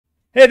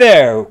Hey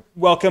there,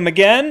 welcome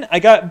again. I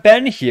got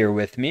Ben here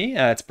with me.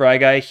 It's Bry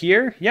Guy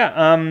here.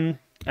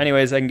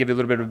 Anyways, I can give you a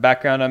little bit of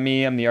background on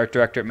me. I'm the art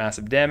director at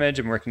Massive Damage.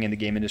 I'm working in the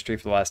game industry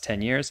for the last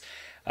 10 years.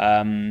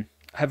 I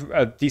have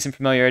a decent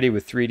familiarity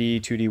with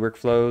 3D, 2D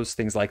workflows,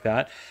 things like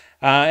that.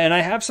 And I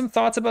have some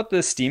thoughts about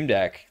the Steam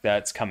Deck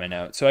that's coming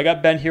out. So I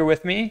got Ben here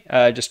with me,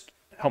 just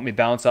help me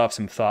bounce off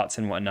some thoughts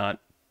and whatnot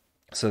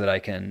so that I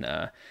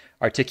can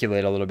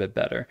articulate a little bit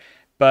better.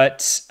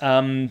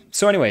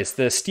 Anyways,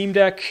 the Steam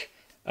Deck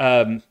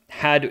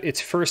had its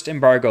first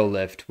embargo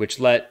lift, which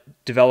let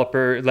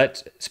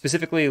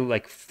specifically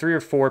like three or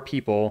four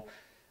people.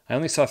 I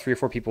only saw three or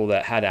four people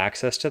that had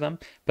access to them,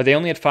 but they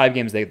only had five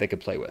games they could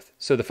play with.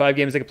 So the five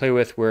games they could play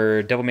with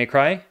were Devil May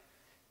Cry,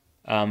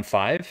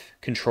 5,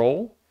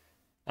 Control,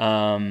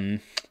 um,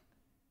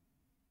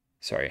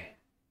 sorry,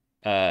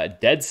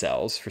 Dead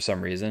Cells for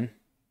some reason,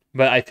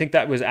 but I think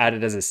that was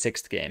added as a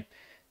sixth game.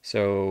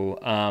 So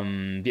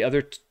the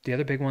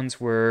other big ones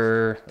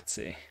were, let's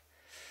see,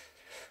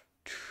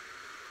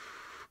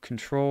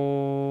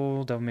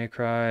 Control, Devil May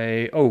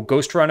Cry,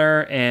 Ghost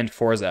Runner, and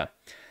Forza.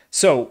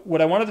 So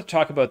what I wanted to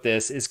talk about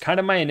this is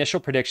kind of my initial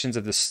predictions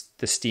of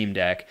the Steam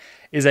Deck.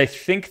 Is I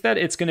think that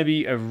it's going to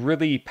be a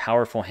really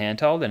powerful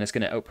handheld and it's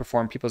going to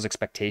outperform people's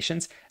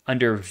expectations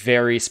under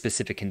very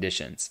specific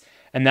conditions.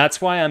 And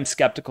that's why I'm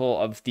skeptical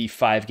of the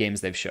five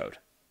games they've showed.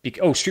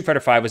 Street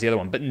Fighter V was the other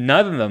one, but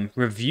none of them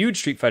reviewed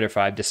Street Fighter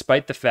V,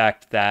 despite the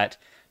fact that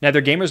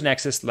neither Gamers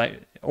Nexus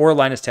or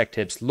Linus Tech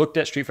Tips looked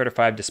at Street Fighter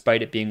V,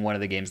 despite it being one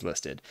of the games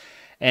listed.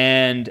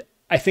 And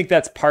I think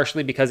that's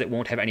partially because it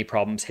won't have any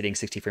problems hitting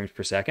 60 frames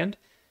per second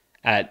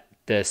at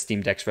the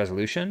Steam Deck's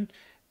resolution.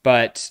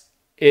 But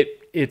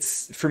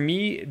it's for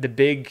me, the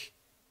big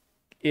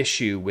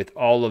issue with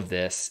all of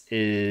this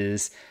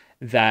is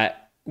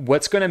that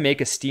what's going to make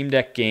a Steam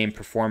Deck game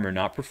perform or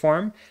not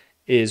perform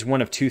is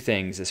one of two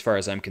things as far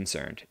as I'm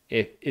concerned.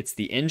 It's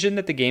the engine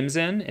that the game's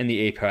in and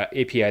the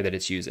API that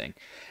it's using.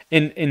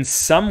 In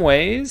some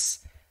ways,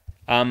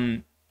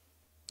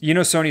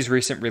 Sony's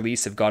recent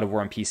release of God of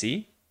War on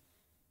PC?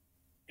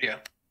 Yeah.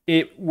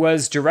 It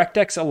was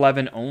DirectX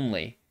 11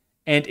 only.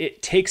 And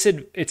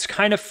it's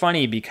kind of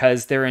funny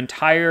because their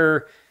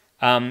entire,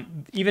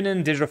 even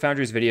in Digital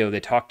Foundry's video, they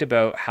talked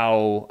about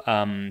how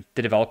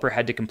the developer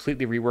had to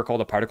completely rework all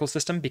the particle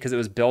system because it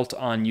was built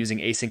on using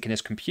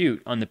asynchronous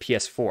compute on the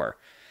PS4.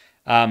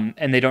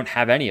 And they don't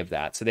have any of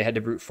that. So they had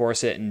to brute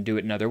force it and do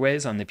it in other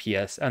ways on the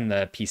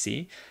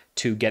PC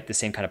to get the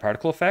same kind of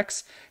particle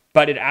effects.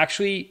 But it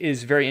actually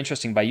is very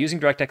interesting. By using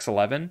DirectX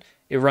 11,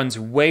 it runs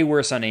way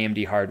worse on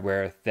AMD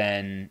hardware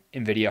than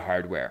NVIDIA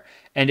hardware.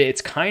 And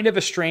it's kind of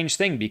a strange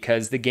thing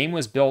because the game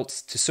was built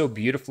to so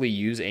beautifully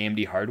use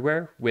AMD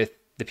hardware with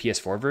the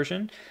PS4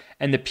 version.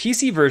 And the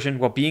PC version,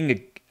 while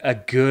being a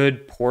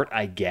good port,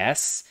 I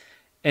guess,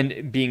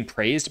 and being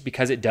praised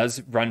because it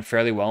does run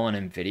fairly well on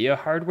NVIDIA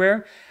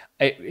hardware,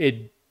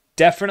 it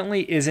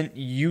definitely isn't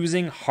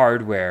using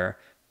hardware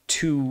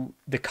to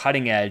the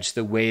cutting edge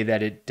the way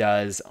that it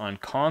does on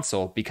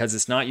console because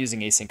it's not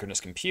using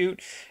asynchronous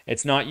compute.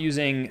 It's not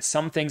using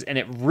some things, and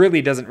it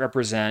really doesn't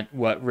represent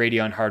what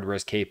Radeon hardware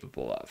is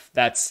capable of.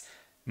 That's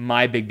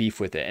my big beef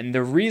with it. And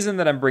the reason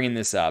that I'm bringing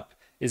this up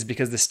is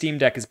because the Steam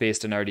Deck is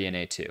based on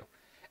RDNA 2.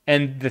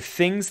 And the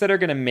things that are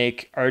going to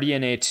make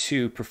RDNA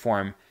 2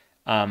 perform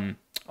on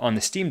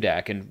the Steam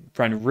Deck and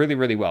run really,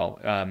 really well.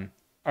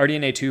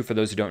 RDNA 2, for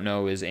those who don't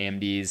know, is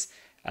AMD's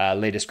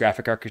latest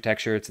graphic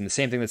architecture. It's in the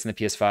same thing that's in the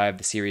PS5,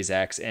 the Series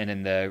X, and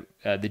in the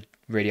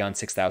Radeon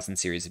 6000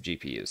 series of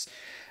GPUs.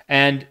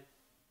 And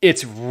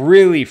it's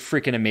really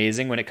freaking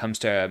amazing when it comes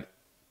to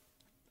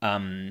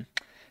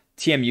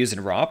TMUs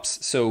and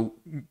ROPs. So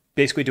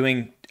basically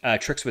doing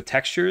tricks with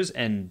textures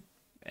and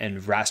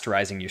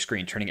rasterizing your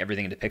screen, turning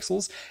everything into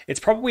pixels.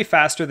 It's probably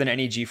faster than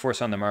any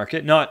GeForce on the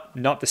market. Not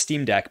the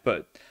Steam Deck,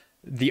 but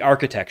the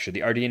architecture,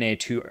 the RDNA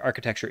 2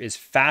 architecture is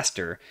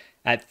faster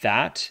at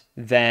that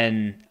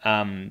than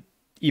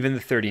even the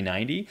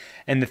 3090.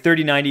 And the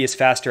 3090 is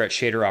faster at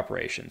shader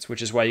operations,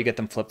 which is why you get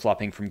them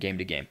flip-flopping from game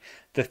to game.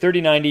 The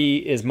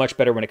 3090 is much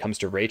better when it comes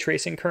to ray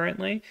tracing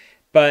currently,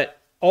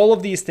 but all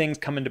of these things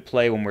come into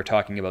play when we're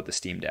talking about the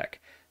Steam Deck.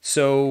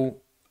 So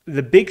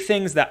the big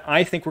things that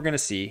I think we're going to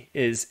see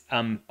is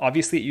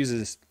obviously it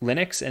uses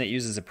Linux and it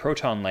uses a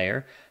Proton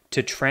layer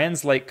to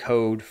translate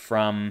code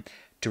from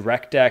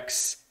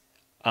DirectX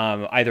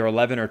either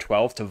 11 or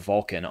 12 to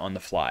Vulkan on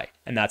the fly.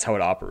 And that's how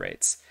it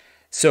operates.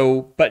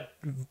 So, but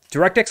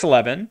DirectX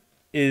 11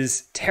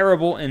 is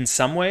terrible in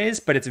some ways,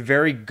 but it's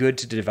very good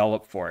to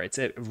develop for. It's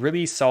a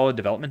really solid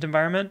development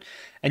environment.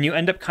 And you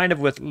end up kind of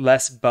with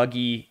less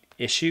buggy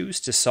issues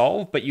to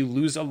solve, but you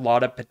lose a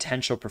lot of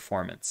potential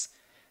performance.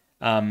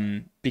 Sorry?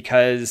 I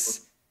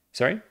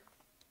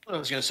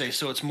was going to say,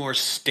 so it's more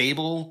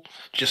stable,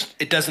 just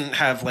it doesn't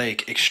have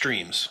like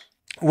extremes.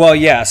 Well,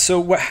 yeah. So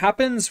what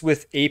happens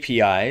with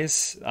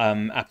APIs,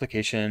 program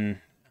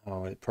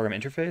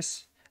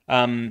interface,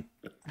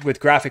 with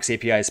graphics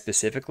APIs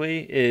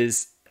specifically,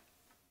 is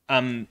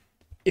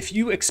if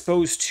you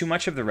expose too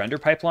much of the render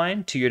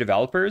pipeline to your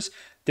developers,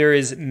 there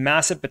is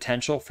massive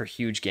potential for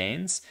huge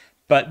gains.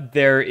 but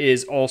there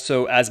is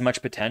also as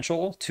much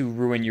potential to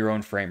ruin your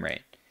own frame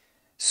rate.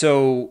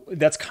 So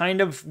that's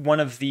kind of one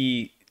of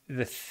the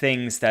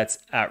things that's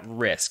at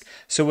risk.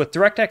 So with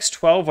DirectX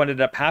 12, what ended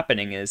up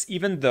happening is,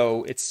 even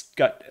though it's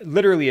got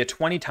literally a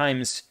 20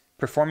 times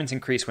performance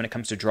increase when it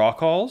comes to draw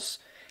calls,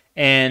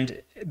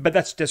 but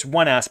that's just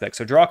one aspect.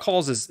 So draw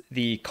calls is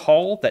the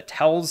call that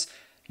tells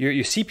your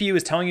CPU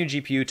is telling your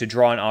GPU to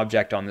draw an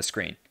object on the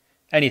screen.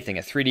 Anything,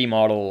 a 3D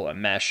model, a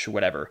mesh,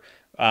 whatever.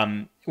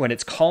 When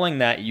it's calling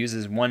that, it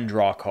uses one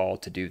draw call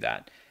to do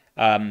that.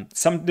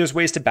 There's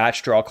ways to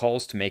batch draw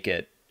calls to make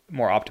it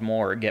more optimal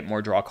or get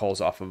more draw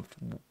calls off of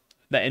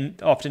that.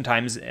 And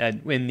oftentimes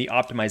in the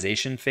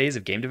optimization phase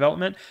of game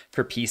development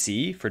for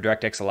PC, for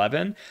DirectX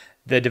 11,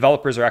 the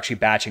developers are actually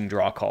batching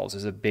draw calls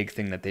is a big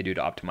thing that they do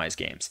to optimize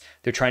games.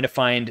 They're trying to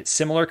find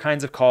similar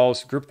kinds of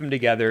calls, group them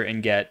together,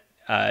 and get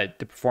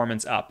the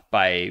performance up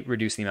by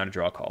reducing the amount of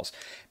draw calls.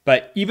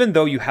 But even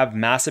though you have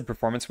massive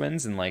performance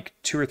wins in like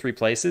 2 or 3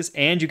 places,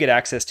 and you get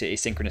access to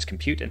asynchronous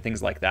compute and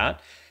things like that,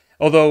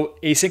 although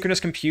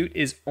asynchronous compute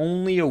is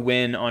only a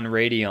win on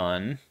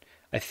Radeon,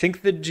 I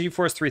think the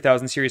GeForce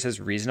 3000 series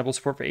has reasonable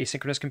support for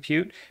asynchronous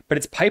compute, but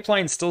its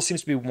pipeline still seems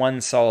to be one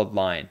solid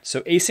line.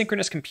 So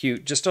asynchronous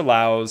compute just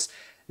allows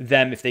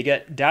them, if they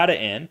get data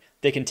in,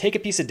 they can take a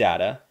piece of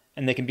data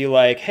and they can be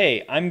like,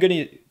 hey, I'm going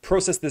to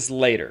process this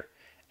later.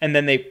 And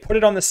then they put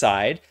it on the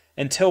side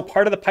until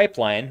part of the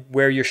pipeline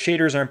where your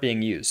shaders aren't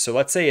being used. So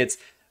let's say it's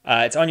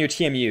on your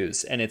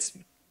TMUs and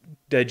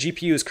the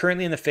GPU is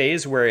currently in the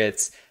phase where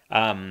it's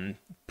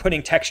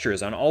putting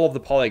textures on all of the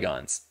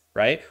polygons,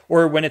 right?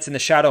 Or when it's in the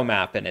shadow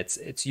map and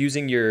it's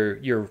using your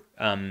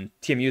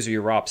TMUs or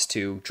your ROPs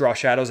to draw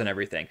shadows and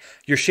everything.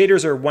 Your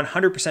shaders are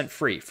 100%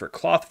 free for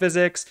cloth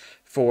physics,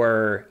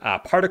 for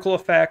particle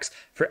effects,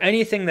 for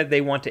anything that they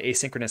want to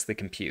asynchronously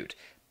compute.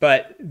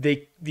 But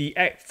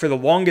for the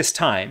longest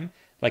time,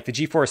 like the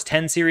GeForce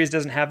 10 series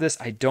doesn't have this.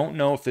 I don't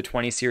know if the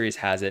 20 series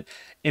has it.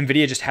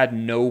 NVIDIA just had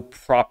no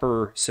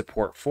proper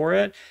support for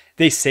it.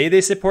 They say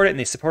they support it and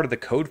they supported the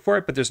code for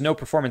it, but there's no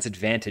performance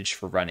advantage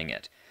for running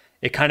it.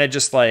 It kind of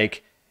just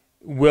like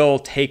will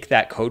take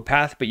that code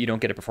path, but you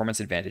don't get a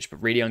performance advantage.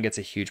 But Radeon gets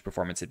a huge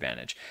performance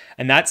advantage.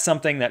 And that's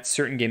something that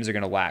certain games are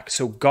going to lack.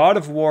 So God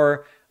of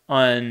War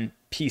on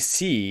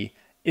PC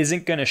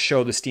isn't going to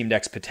show the Steam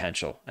Deck's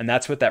potential. And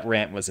that's what that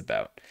rant was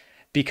about.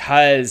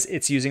 Because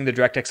it's using the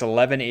DirectX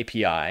 11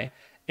 API,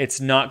 it's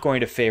not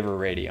going to favor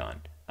Radeon.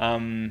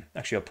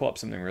 Actually, I'll pull up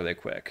something really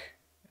quick.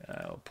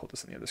 I'll pull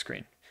this on the other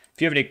screen.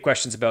 If you have any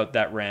questions about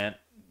that rant,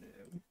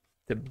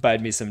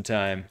 bide me some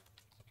time.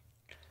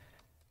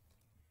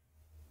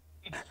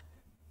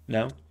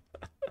 No?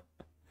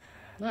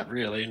 Not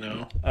really,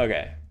 no.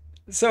 Okay.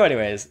 So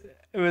anyways,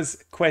 it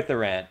was quite the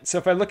rant. So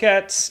if I look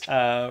at,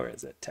 where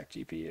is it? Tech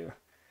GPU.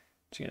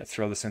 I'm just going to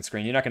throw this on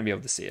screen. You're not going to be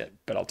able to see it,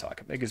 but I'll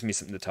talk. It gives me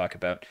something to talk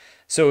about.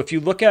 So if you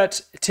look at,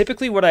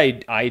 typically what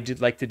I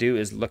did like to do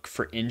is look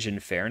for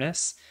engine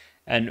fairness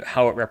and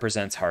how it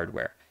represents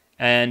hardware.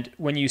 And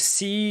when you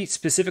see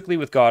specifically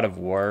with God of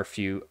War, if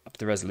you up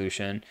the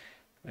resolution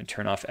and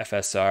turn off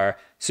FSR,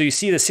 so you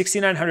see the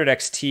 6900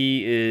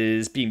 XT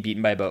is being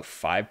beaten by about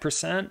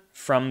 5%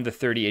 from the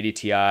 3080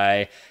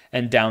 Ti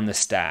and down the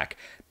stack.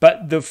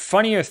 But the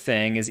funnier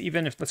thing is,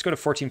 even if, let's go to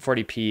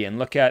 1440p and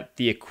look at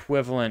the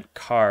equivalent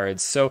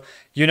cards. So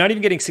you're not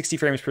even getting 60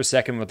 frames per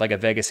second with like a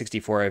Vega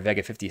 64 or a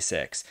Vega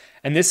 56.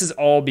 And this is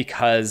all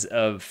because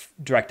of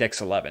DirectX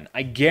 11.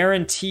 I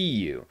guarantee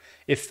you,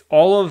 if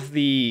all of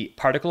the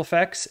particle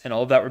effects and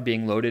all of that were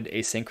being loaded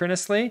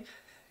asynchronously,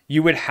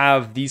 you would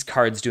have these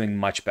cards doing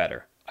much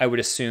better. I would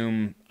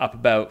assume up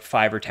about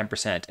 5 or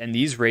 10%. And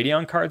these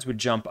Radeon cards would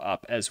jump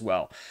up as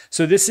well.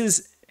 So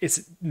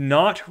it's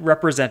not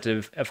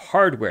representative of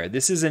hardware.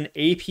 This is an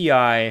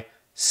API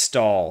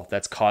stall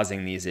that's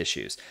causing these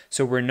issues.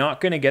 So we're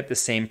not going to get the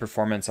same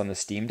performance on the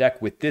Steam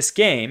Deck with this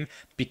game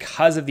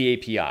because of the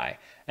API.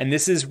 And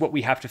this is what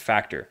we have to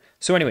factor.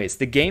 So anyways,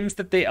 the games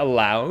that they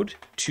allowed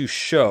to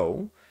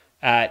show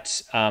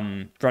at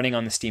running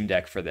on the Steam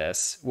Deck for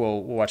this,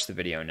 we'll watch the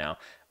video now,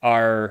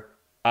 are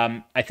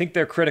I think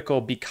they're critical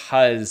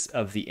because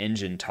of the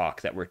engine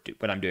talk that what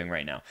I'm doing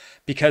right now.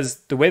 Because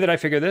the way that I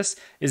figure this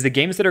is the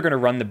games that are going to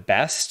run the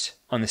best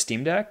on the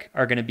Steam Deck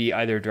are going to be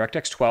either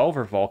DirectX 12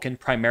 or Vulkan,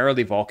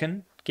 primarily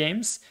Vulkan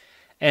games.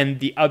 And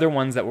the other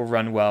ones that will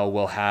run well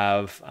will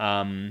have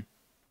a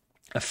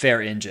fair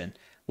engine.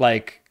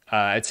 Like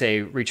I'd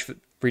say Reach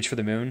for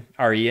the Moon,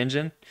 RE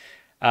engine.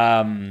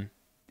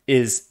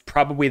 Is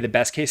probably the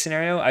best case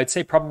scenario. I'd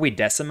say probably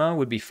Decima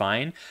would be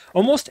fine.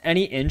 Almost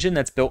any engine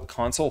that's built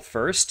console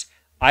first,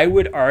 I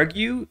would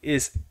argue,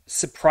 is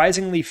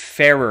surprisingly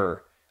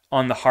fairer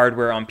on the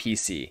hardware on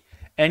PC.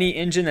 Any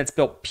engine that's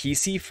built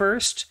PC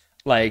first,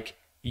 like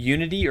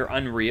Unity or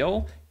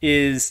Unreal,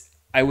 is,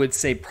 I would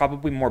say,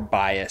 probably more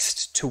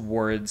biased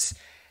towards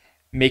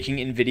making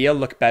NVIDIA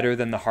look better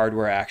than the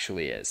hardware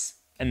actually is.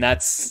 And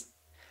that's...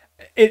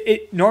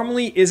 It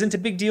normally isn't a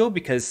big deal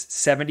because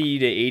 70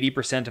 to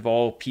 80% of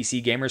all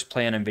PC gamers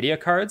play on NVIDIA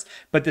cards,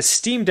 but the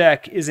Steam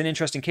Deck is an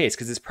interesting case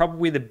because it's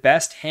probably the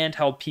best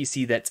handheld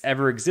PC that's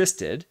ever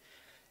existed,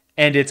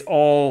 and it's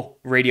all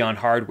Radeon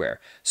hardware.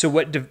 So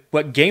what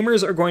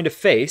gamers are going to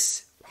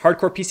face,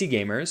 hardcore PC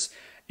gamers,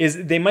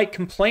 is they might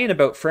complain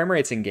about frame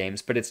rates in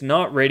games, but it's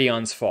not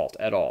Radeon's fault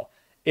at all.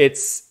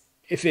 If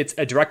it's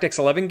a DirectX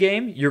 11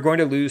 game, you're going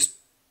to lose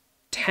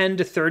 10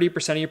 to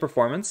 30% of your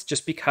performance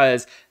just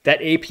because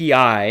that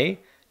API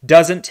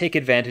doesn't take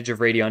advantage of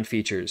Radeon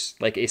features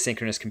like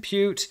asynchronous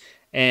compute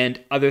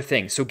and other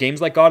things. So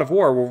games like God of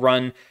War will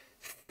run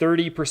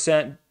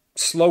 30%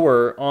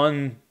 slower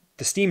on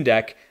the Steam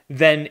Deck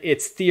than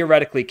it's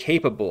theoretically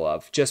capable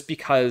of, just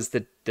because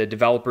the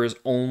developers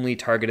only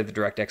targeted the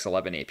DirectX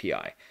 11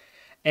 API.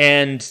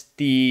 And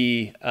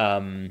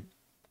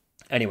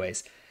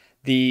anyways,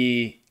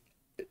 the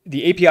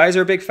APIs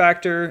are a big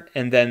factor,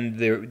 and then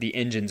the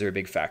engines are a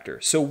big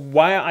factor. So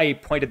why I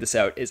pointed this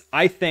out is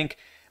I think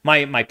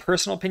my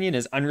personal opinion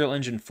is Unreal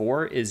Engine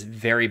 4 is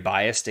very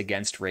biased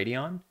against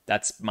Radeon.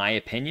 That's my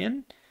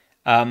opinion.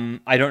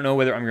 I don't know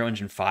whether Unreal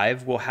Engine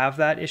 5 will have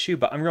that issue,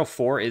 but Unreal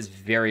 4 is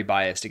very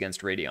biased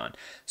against Radeon.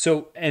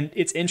 So, and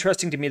it's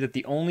interesting to me that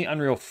the only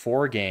Unreal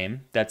 4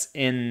 game that's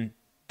in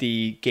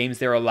the games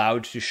they're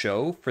allowed to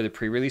show for the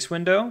pre-release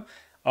window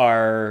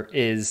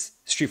is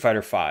Street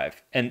Fighter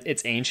 5, and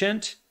it's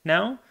ancient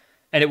now,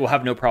 and it will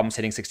have no problems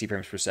hitting 60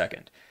 frames per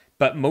second.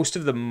 But most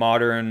of the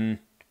modern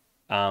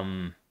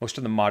Unreal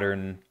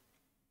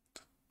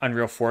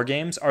 4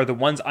 games are the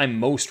ones I'm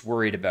most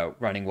worried about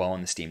running well on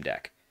the Steam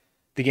Deck.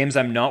 The games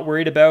I'm not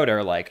worried about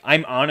are like,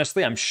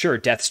 I'm sure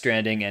Death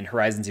Stranding and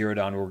Horizon Zero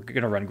Dawn were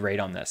going to run great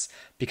on this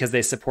because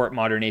they support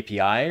modern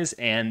APIs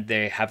and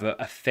they have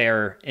a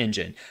fair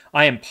engine.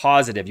 I am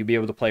positive you'll be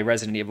able to play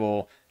Resident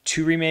Evil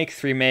 2 Remake,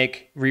 3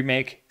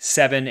 Remake,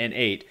 7, and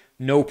 8,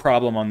 no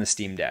problem on the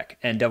Steam Deck,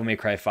 and Devil May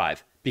Cry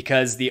 5,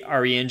 because the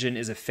RE engine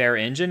is a fair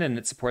engine and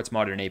it supports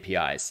modern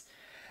APIs.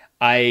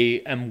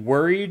 I am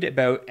worried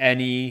about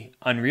any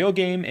Unreal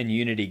game and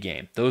Unity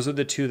game. Those are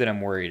the two that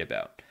I'm worried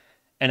about.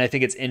 And I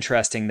think it's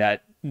interesting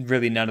that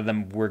really none of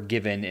them were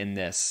given in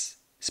this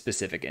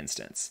specific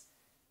instance.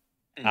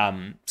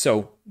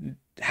 So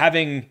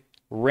having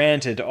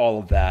ranted all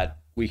of that,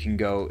 we can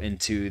go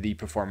into the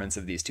performance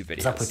of these two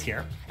videos. Up with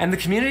here. And the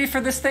community for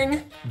this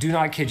thing, do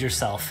not kid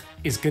yourself,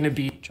 is going to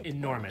be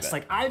enormous.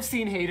 Like, I've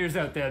seen haters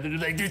out there that are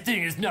like, this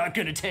thing is not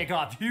going to take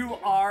off. You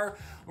are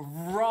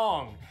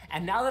wrong.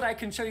 And now that I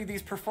can show you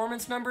these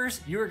performance numbers,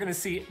 you are going to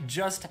see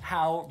just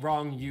how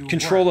wrong you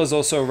Control were. is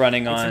also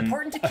running on,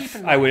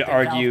 I would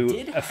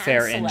argue, a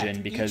fair hand-select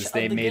engine because each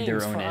they of the made their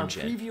games own for our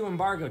engine. preview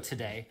embargo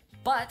today,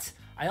 but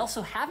I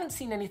also haven't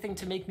seen anything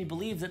to make me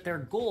believe that their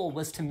goal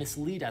was to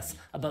mislead us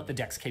about the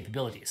deck's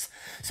capabilities.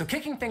 So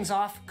kicking things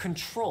off,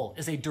 Control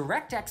is a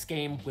DirectX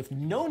game with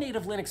no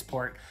native Linux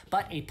port,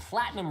 but a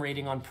platinum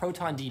rating on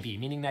ProtonDB,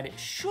 meaning that it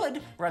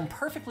should run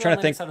perfectly on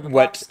Linux out of the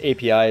box. What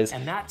APIs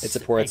and that's it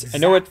supports. Exactly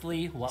I know it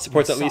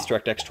supports at least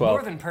DirectX 12.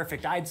 More than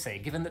perfect, I'd say,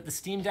 given that the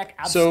Steam Deck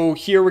So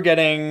here we're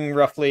getting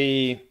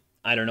roughly,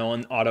 I don't know,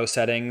 on auto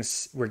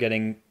settings, we're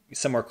getting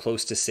somewhere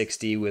close to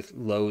 60 with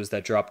lows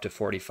that drop to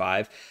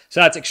 45. So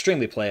that's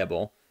extremely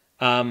playable.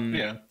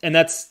 And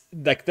that's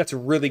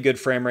really good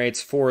frame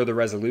rates for the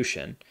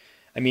resolution.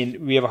 I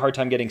mean, we have a hard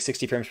time getting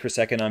 60 frames per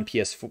second on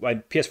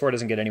PS4. PS4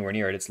 doesn't get anywhere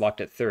near it. It's locked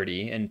at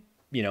 30. And,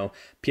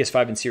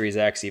 PS5 and Series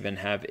X even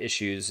have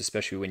issues,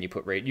 especially when you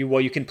put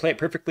you can play it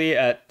perfectly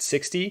at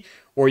 60,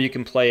 or you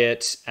can play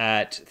it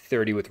at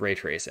 30 with ray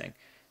tracing.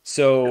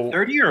 So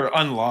 30 or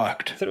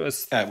unlocked? I thought it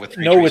was with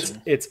ray no,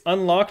 tracing. it's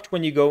unlocked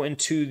when you go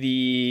into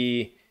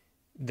the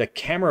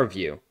camera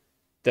view,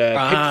 the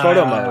pick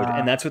photo mode,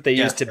 and that's what they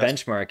use to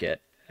benchmark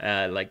it.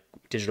 Like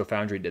Digital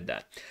Foundry did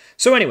that.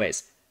 So,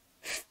 anyways,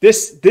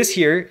 this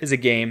here is a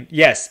game.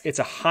 Yes, it's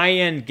a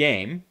high-end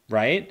game,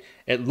 right?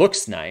 It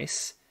looks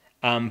nice,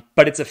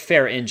 but it's a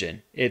fair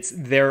engine. It's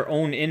their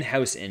own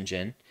in-house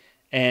engine,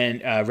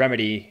 and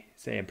Remedy.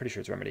 I'm pretty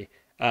sure it's Remedy.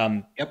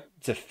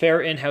 It's a fair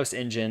in-house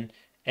engine.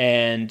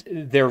 And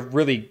they're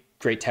really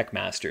great tech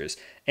masters,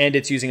 and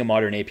it's using a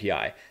modern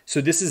API.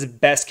 So this is a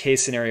best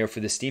case scenario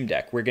for the Steam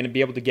Deck. We're going to be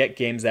able to get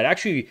games that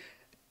actually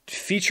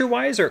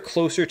feature-wise are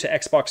closer to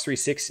Xbox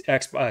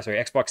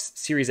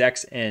Series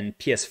X and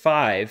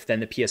PS5 than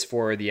the PS4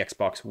 or the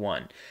Xbox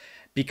One,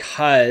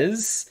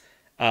 because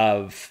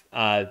of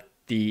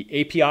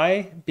the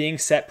API being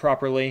set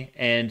properly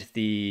and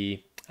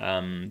the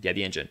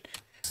engine.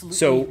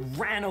 So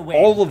ran away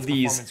all of the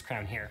these performance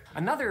crown here.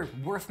 Another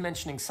worth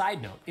mentioning side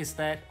note is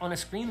that on a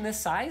screen this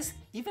size,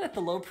 even at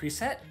the low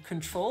preset,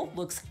 Control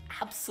looks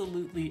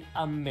absolutely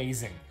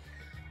amazing.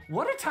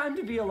 What a time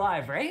to be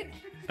alive, right?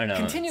 I know.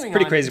 Continuing it's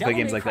pretty on, crazy to play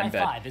Devil games May like that in Cry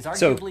bed. 5 is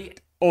arguably... So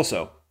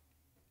also,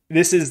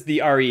 this is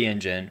the RE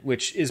engine,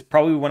 which is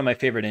probably one of my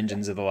favorite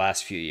engines of the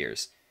last few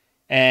years,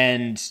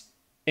 and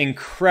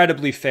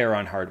incredibly fair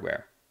on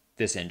hardware,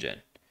 this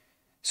engine.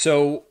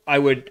 So I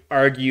would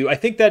argue, I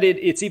think that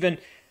it's even...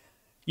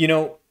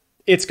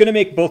 it's going to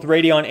make both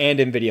Radeon and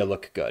NVIDIA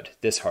look good,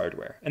 this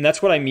hardware. And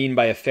that's what I mean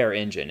by a fair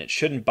engine. It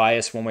shouldn't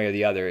bias one way or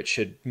the other. It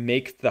should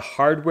make the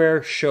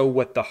hardware show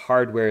what the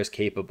hardware is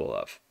capable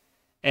of.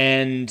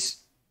 And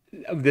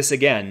this,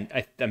 again,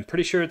 I'm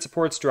pretty sure it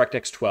supports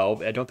DirectX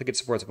 12. I don't think it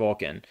supports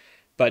Vulkan.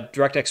 but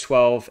DirectX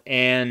 12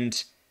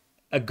 and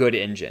a good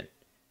engine.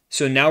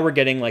 So now we're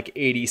getting like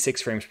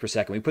 86 frames per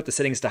second. We put the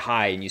settings to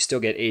high and you still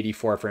get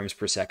 84 frames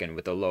per second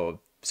with a low of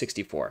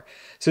 64.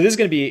 So this is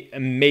going to be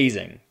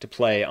amazing to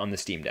play on the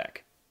Steam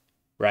Deck,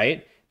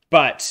 right?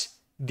 But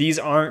these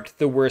aren't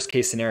the worst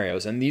case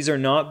scenarios, and these are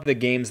not the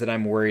games that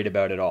I'm worried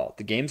about at all.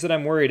 The games that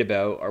I'm worried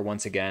about are,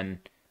 once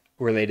again,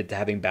 related to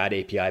having bad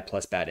API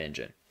plus bad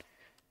engine.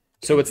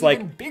 So it's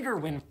like, bigger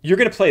win. You're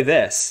going to play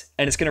this,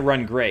 and it's going to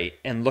run great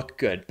and look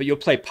good, but you'll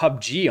play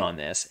PUBG on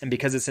this, and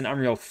because it's an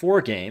Unreal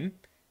 4 game,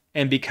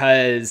 and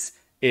because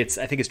I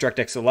think it's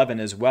DirectX 11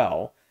 as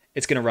well,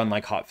 it's going to run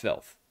like hot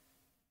filth,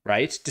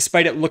 right?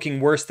 Despite it looking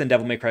worse than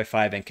Devil May Cry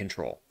 5 and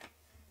Control.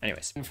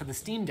 Anyways. For the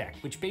Steam Deck,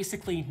 which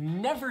basically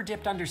never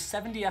dipped under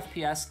 70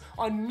 FPS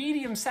on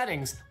medium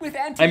settings with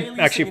anti-aliasing. I'm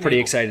actually pretty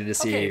enabled. excited to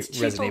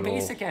see Resident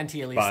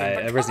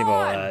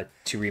Evil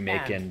 2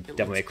 Remake and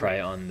Devil May Cry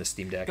on the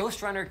Steam Deck.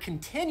 Ghost Runner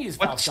continues.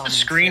 What's the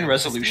screen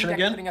resolution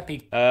again?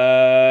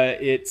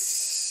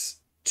 It's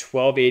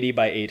 1280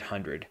 by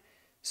 800.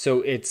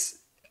 So it's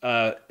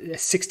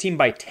 16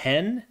 by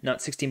 10,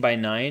 not 16 by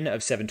 9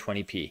 of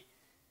 720p.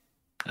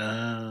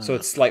 So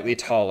it's slightly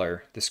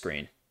taller, the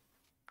screen.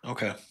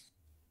 Okay.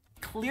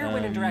 Clear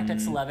win in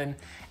DirectX 11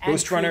 and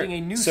Ghost Runner. A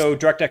new so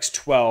DirectX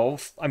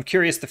 12. I'm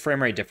curious the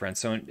frame rate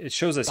difference. So it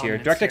shows us here.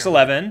 DirectX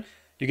 11,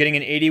 you're getting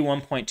an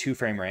 81.2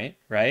 frame rate,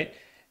 right?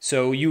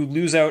 So you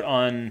lose out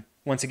on,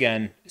 once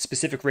again,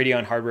 specific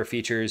Radeon hardware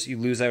features. You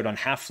lose out on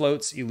half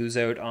floats. You lose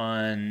out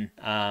on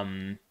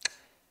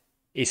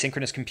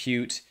asynchronous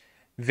compute.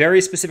 Very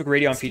specific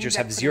Radeon features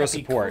have zero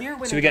support.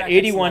 So we got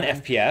 81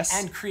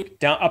 FPS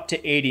down up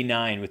to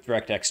 89 with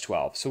DirectX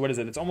 12. So what is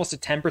it? It's almost a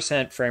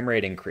 10% frame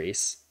rate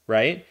increase,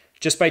 right?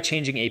 Just by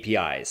changing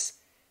APIs,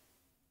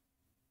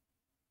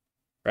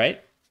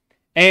 right?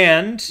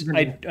 And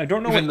I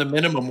don't know. Even the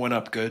minimum went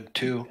up good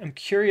too. I'm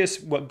curious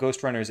what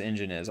Ghost Runner's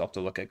engine is. I'll have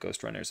to look at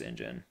Ghost Runner's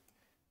engine.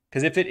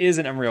 Because if it is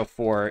an Unreal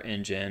 4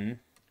 engine,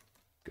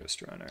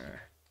 Ghost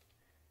Runner,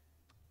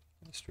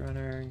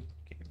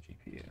 game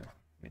GPU.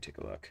 Let me take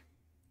a look.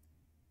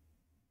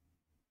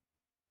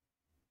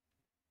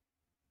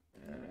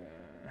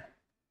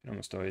 It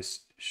almost always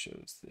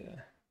shows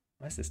the...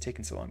 Why is this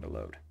taking so long to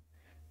load?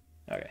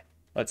 Okay,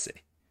 let's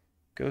see.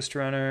 Ghost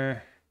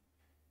Runner.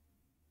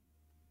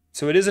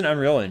 So it is an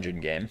Unreal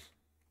Engine game.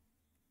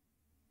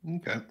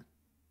 Okay.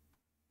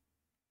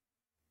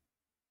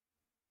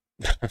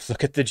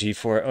 Look at the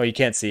G4. Oh, you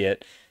can't see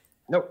it.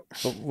 Nope.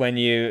 But when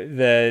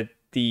you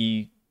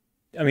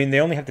I mean, they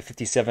only have the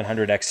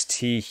 5700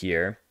 XT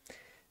here,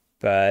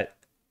 but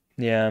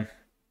yeah,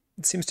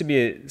 it seems to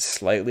be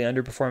slightly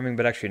underperforming,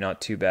 but actually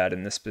not too bad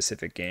in this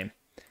specific game.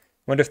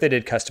 Wonder if they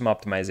did custom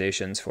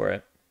optimizations for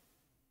it.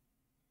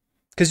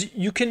 Because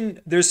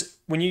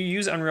when you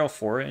use Unreal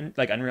 4,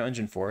 like Unreal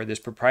Engine 4, there's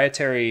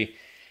proprietary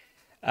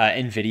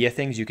NVIDIA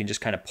things you can just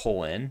kind of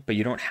pull in, but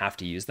you don't have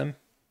to use them.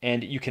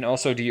 And you can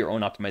also do your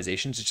own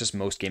optimizations. It's just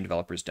most game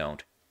developers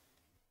don't.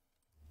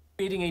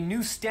 Creating a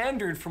new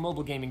standard for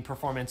mobile gaming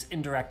performance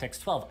in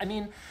DirectX 12. I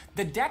mean,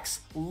 the deck's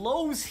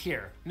lows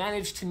here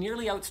managed to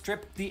nearly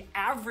outstrip the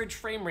average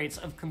frame rates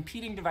of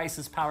competing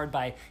devices powered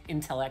by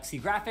Intel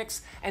Xe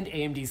graphics and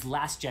AMD's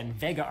last-gen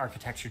Vega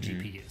architecture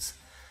GPUs.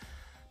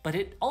 But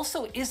it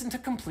also isn't a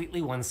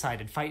completely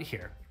one-sided fight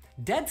here.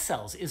 Dead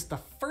Cells is the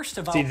first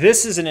of all... See,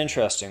 this is an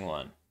interesting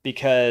one,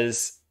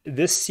 because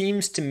this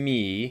seems to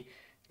me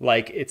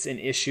like it's an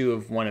issue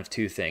of one of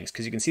two things.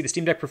 Because you can see the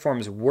Steam Deck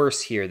performs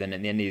worse here than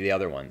in any of the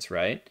other ones,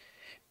 right?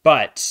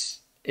 But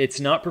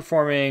it's not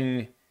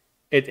performing...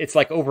 It's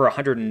like over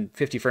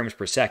 150 frames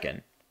per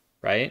second,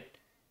 right?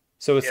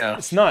 So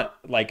it's not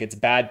like it's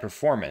bad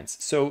performance.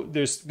 So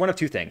there's one of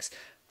two things.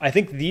 I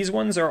think these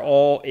ones are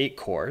all 8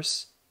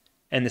 cores,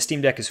 and the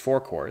Steam Deck is 4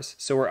 cores.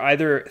 So we're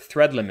either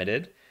thread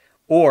limited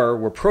or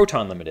we're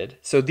Proton limited.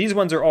 So these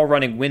ones are all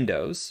running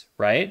Windows,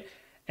 right?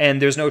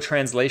 And there's no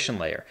translation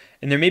layer.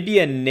 And there may be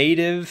a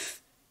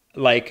native,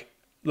 like,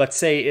 let's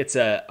say it's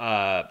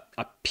a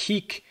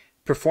peak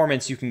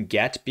performance you can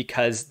get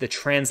because the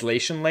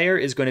translation layer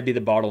is going to be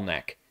the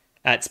bottleneck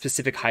at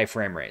specific high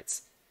frame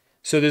rates.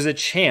 So there's a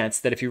chance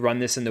that if you run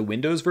this in the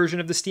Windows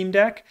version of the Steam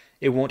Deck,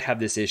 it won't have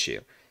this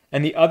issue.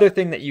 And the other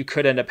thing that you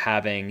could end up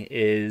having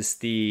is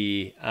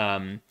the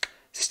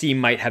Steam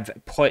might have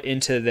put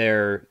into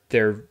their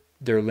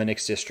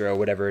Linux distro,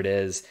 whatever it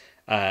is,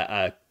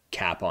 a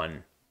cap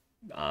on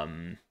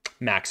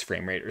max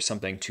frame rate or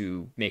something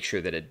to make sure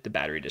that the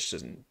battery just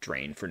doesn't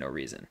drain for no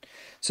reason.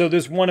 So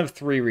there's one of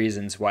 3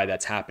 reasons why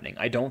that's happening.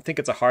 I don't think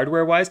it's a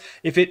hardware-wise.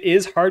 If it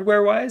is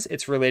hardware-wise,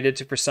 it's related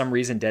to, for some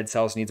reason, Dead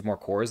Cells needs more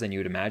cores than you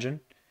would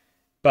imagine.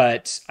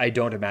 But I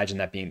don't imagine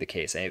that being the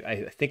case.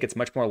 I think it's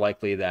much more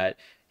likely that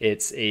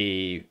it's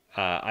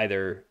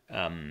either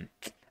an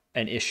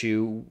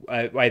issue,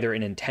 either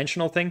an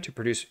intentional thing to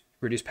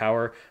reduce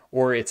power,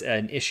 or it's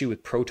an issue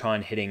with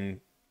Proton hitting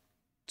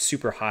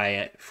super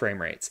high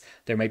frame rates.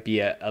 There might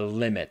be a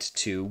limit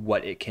to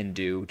what it can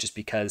do just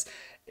because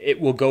it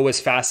will go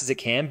as fast as it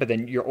can, but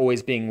then you're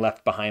always being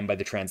left behind by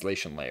the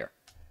translation layer.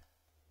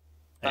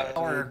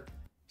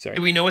 Sorry.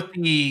 Do we know what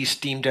the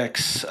Steam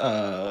Deck's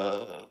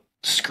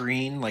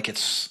screen, like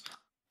its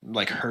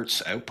like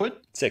hertz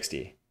output?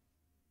 60.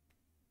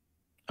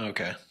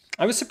 Okay.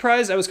 I was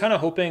surprised. I was kind of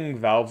hoping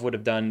Valve would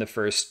have done the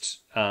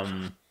first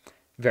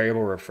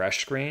variable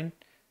refresh screen.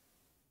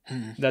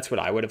 That's what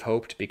I would have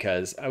hoped,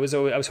 because I was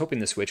hoping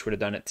the Switch would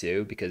have done it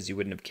too, because you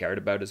wouldn't have cared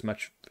about as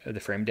much the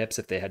frame dips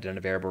if they had done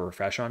a variable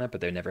refresh on it,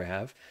 but they never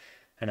have.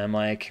 And I'm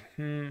like,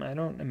 I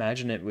don't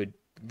imagine it would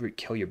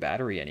kill your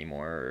battery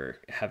anymore or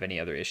have any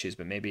other issues,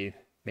 but maybe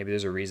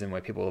there's a reason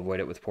why people avoid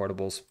it with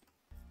portables.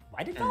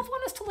 Why did Valve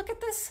want us to look at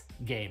this?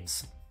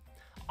 Games.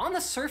 On the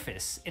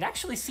surface, it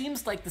actually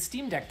seems like the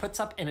Steam Deck puts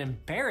up an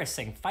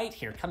embarrassing fight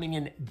here, coming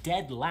in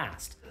dead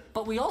last.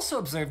 But we also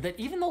observed that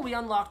even though we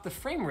unlocked the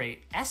frame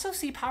rate,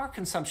 SoC power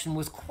consumption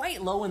was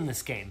quite low in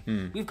this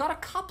game. We've got a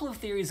couple of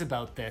theories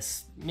about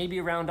this, maybe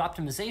around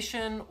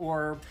optimization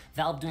or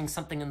Valve doing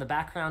something in the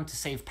background to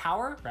save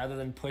power rather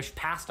than push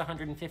past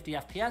 150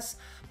 FPS,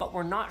 but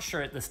we're not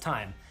sure at this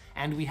time.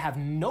 And we have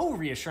no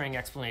reassuring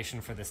explanation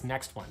for this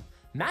next one.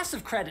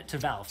 Massive credit to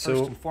Valve,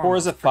 first and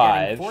foremost, Forza for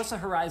getting 5, Forza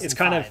Horizon it's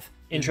kind 5, of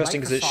interesting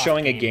because it's Microsoft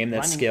showing a game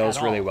that running scales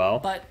at really all. well.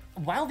 But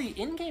while the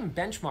in-game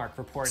benchmark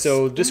reports,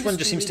 So this one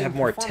just seems to have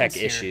more tech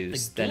industry-leading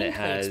issues performance than here, it the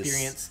has gameplay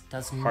experience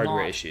does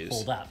hardware not issues.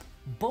 hold up.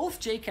 Both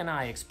Jake and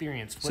I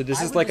experienced. So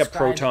this is like a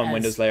Proton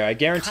Windows layer. I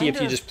guarantee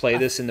if you just play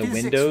this in the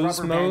Windows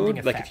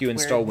mode, like if you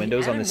install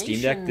Windows on the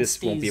Steam Deck,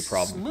 this won't be a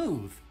problem.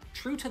 Smooth,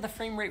 true to the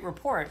frame rate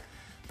report,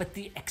 but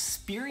the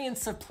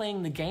experience of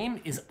playing the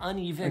game is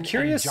uneven I'm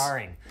curious and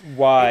jarring.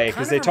 why, It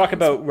because kinda they talk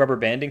reminds- about rubber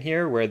banding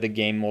here, where the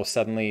game will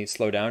suddenly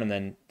slow down and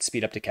then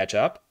speed up to catch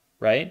up,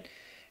 right?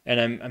 And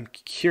I'm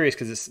curious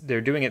because they're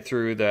doing it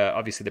through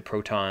obviously the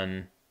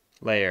Proton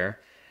layer.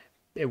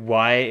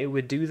 Why it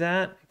would do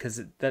that?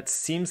 Because that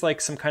seems like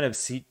some kind of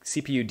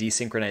CPU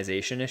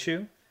desynchronization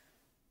issue,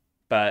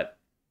 but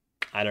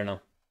I don't know.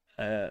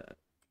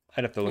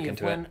 I'd have to look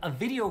into it. When a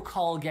video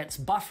call gets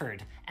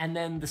buffered and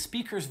then the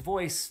speaker's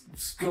voice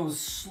goes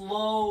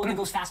slow and then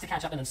goes fast to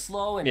catch up and then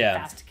slow and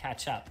fast to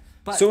catch up.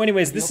 But so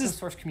anyways, the this open is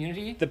source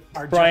community the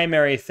are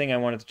primary thing I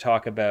wanted to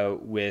talk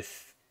about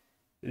with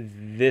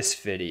this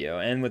video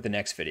and with the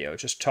next video.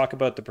 Just talk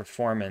about the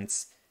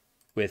performance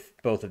with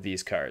both of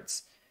these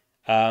cards.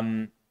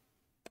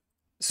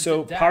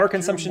 So power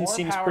consumption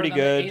seems pretty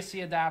good. The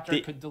AC adapter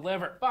could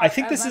deliver. But I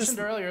think as this is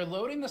mentioned earlier,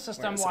 loading the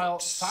system while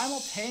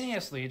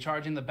simultaneously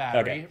charging the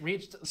battery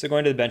reached so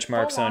going to the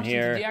benchmarks full on launch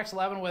here. into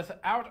DX11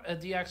 without a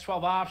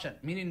DX12 option,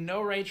 meaning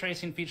no ray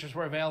tracing features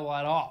were available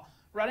at all.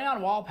 Running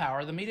on wall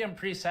power, the medium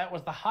preset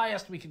was the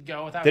highest we could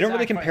go without. They don't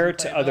really compare it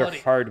to other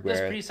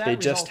hardware. They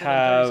just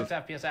have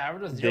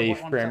the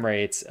frame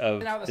rates of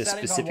the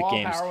specific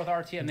games.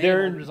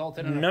 Their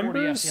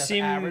numbers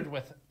seem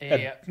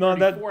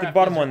the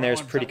bottom one there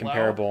is pretty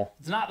comparable.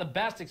 It's not the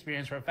best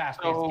experience for a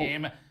fast-paced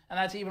game, and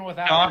that's even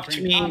without Docked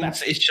entering combat.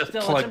 means it's just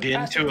Still, plugged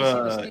impressive into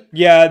to see a the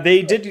Yeah,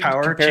 they did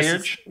power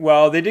comparisons. change?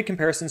 Well, they did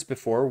comparisons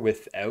before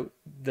without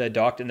the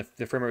docked, and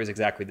the frame rate was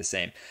exactly the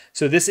same.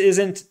 So this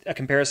isn't a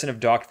comparison of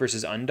docked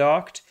versus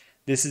undocked.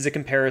 This is a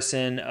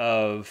comparison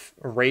of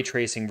ray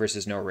tracing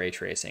versus no ray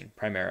tracing,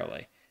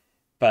 primarily.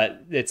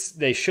 But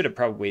they should have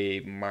probably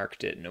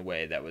marked it in a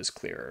way that was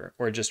clearer,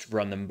 or just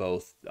run them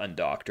both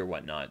undocked or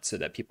whatnot, so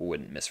that people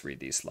wouldn't misread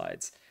these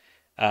slides.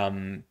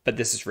 But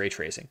this is ray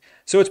tracing.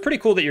 So it's pretty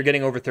cool that you're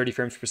getting over 30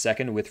 frames per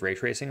second with ray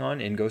tracing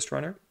on in Ghost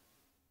Runner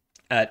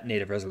at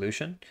native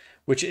resolution,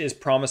 which is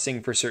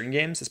promising for certain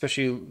games,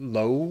 especially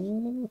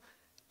low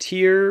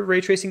tier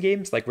ray tracing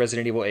games like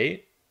Resident Evil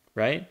 8,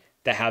 right?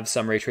 That have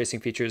some ray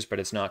tracing features,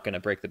 but it's not going to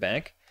break the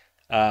bank.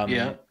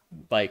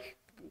 Like,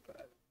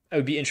 it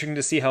would be interesting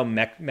to see how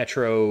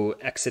Metro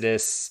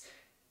Exodus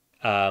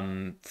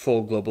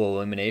full global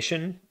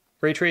illumination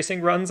ray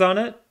tracing runs on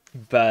it,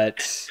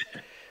 but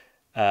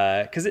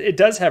because it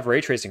does have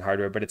ray tracing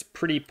hardware, but it's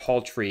pretty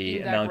paltry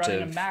amount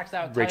of maxed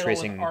out ray title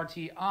tracing with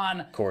RT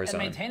on cores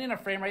and on. maintaining a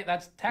frame rate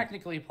that's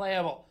technically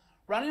playable.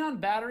 Running on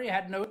battery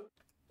had no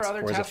other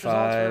Forza test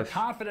results. We were 5.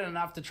 confident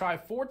enough to try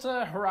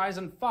Forza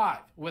Horizon 5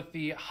 with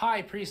the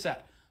high preset,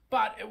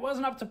 but it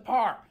wasn't up to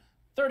par.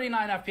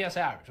 39 FPS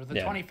average with a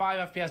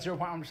 25 FPS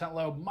 0.1%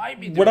 low might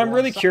be doable. What I'm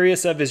really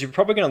curious of is you're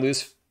probably going to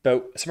lose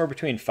about somewhere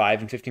between 5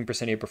 and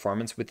 15% of your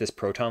performance with this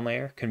Proton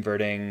layer,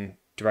 converting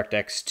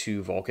DirectX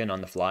to Vulkan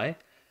on the fly.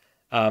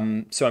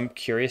 So I'm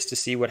curious to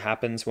see what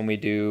happens when we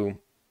do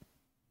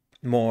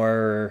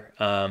more,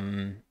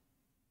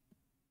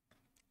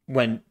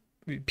 when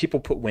people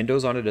put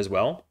Windows on it as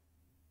well,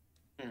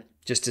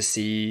 just to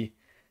see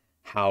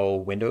how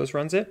Windows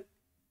runs it.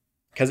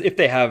 Because if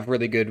they have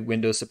really good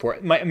Windows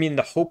support,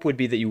 the hope would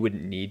be that you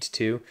wouldn't need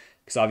to,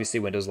 because obviously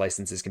Windows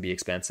licenses can be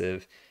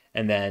expensive.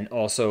 And then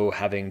also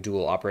having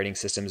dual operating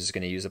systems is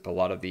going to use up a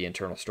lot of the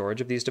internal storage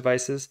of these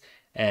devices.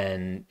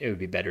 And it would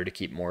be better to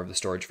keep more of the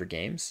storage for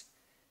games.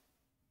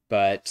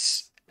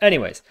 But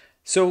anyways,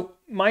 so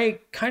my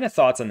kind of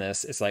thoughts on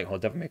this is like,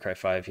 Devil May Cry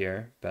 5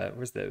 here, but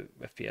where's the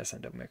FPS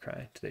on Devil May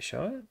Cry? Do they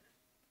show it?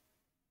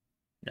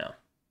 No.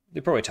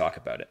 They probably talk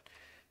about it.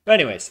 But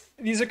anyways,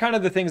 these are kind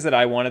of the things that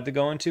I wanted to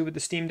go into with the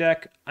Steam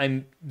Deck.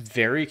 I'm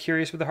very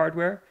curious with the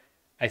hardware.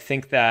 I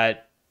think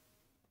that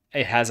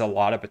it has a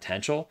lot of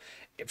potential.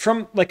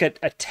 From like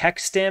a tech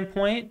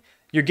standpoint,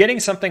 you're getting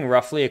something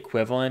roughly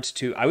equivalent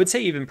to, I would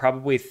say even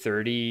probably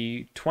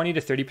 20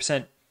 to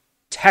 30%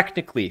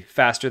 technically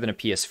faster than a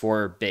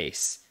PS4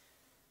 base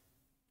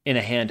in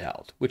a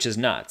handheld, which is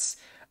nuts.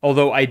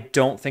 Although I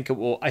don't think it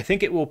will, I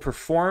think it will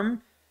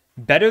perform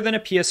better than a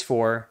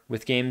PS4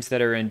 with games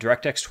that are in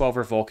DirectX 12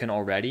 or Vulkan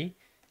already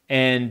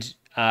and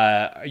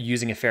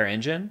using a fair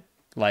engine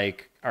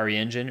like RE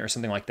Engine or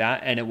something like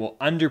that. And it will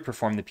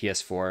underperform the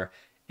PS4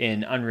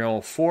 in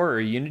Unreal 4 or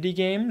Unity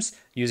games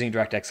using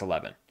DirectX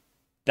 11.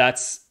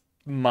 That's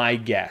my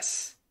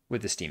guess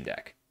with the Steam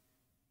Deck.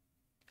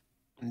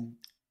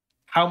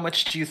 How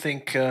much do you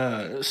think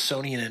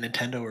Sony and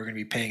Nintendo are going to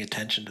be paying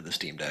attention to the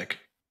Steam Deck?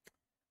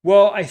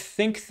 Well, I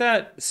think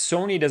that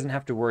Sony doesn't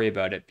have to worry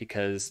about it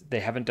because they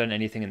haven't done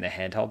anything in the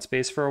handheld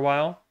space for a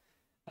while.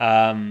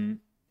 And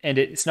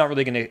it's not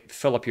really going to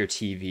fill up your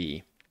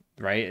TV,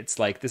 right? It's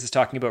like, this is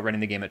talking about running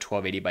the game at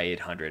 1280 by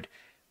 800.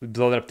 We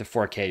blow that up to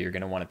 4K, you're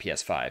going to want a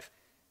PS5,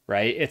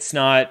 right? It's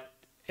not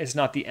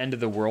the end of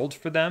the world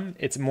for them.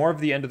 It's more of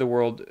the end of the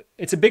world.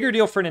 It's a bigger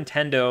deal for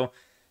Nintendo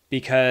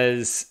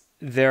because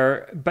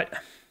but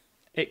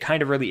it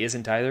kind of really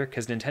isn't either,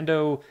 because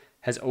Nintendo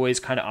has always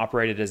kind of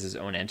operated as its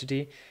own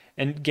entity,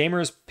 and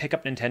gamers pick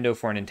up Nintendo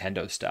for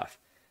Nintendo stuff.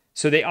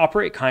 So they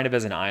operate kind of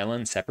as an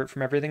island separate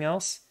from everything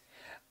else.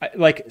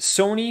 Like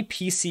Sony,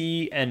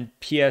 PC, and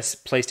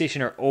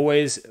PlayStation are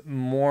always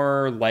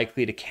more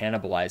likely to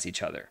cannibalize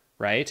each other,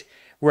 right?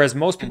 Whereas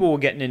most people will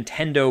get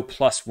Nintendo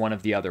plus one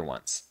of the other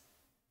ones.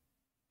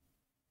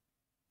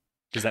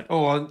 Does that?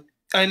 Oh,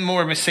 I'm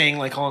more saying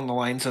like along the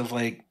lines of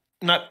like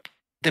not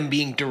them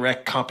being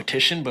direct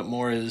competition, but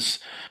more as,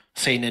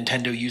 say,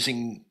 Nintendo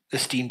using the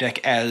Steam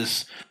Deck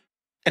as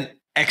an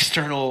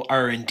external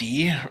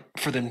R&D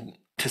for them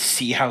to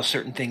see how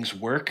certain things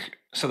work,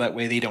 so that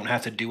way they don't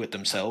have to do it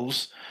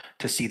themselves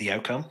to see the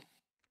outcome.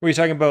 Were you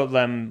talking about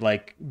them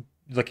like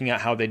looking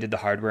at how they did the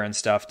hardware and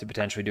stuff to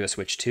potentially do a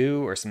Switch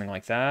 2 or something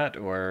like that?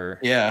 Or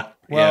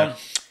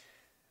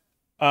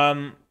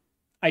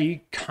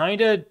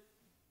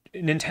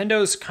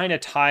Nintendo's kind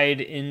of tied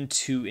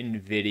into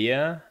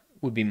NVIDIA,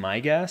 would be my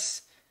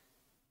guess.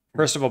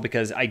 First of all,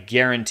 because I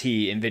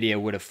guarantee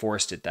NVIDIA would have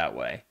forced it that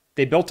way.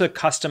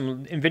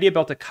 NVIDIA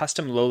built a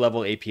custom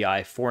low-level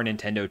API for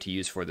Nintendo to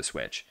use for the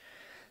Switch.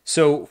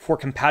 So for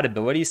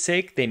compatibility's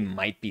sake, they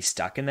might be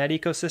stuck in that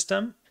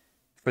ecosystem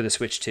for the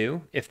Switch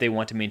 2 if they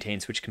want to maintain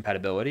Switch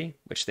compatibility,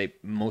 which they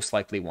most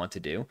likely want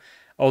to do.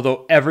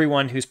 Although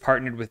everyone who's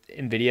partnered with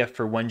NVIDIA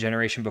for one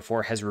generation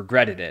before has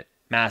regretted it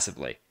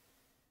massively.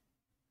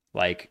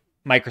 Like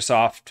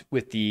Microsoft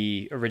with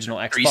the original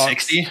Xbox.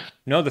 360?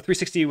 No, the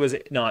 360 was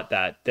not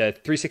that. The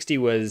 360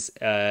 was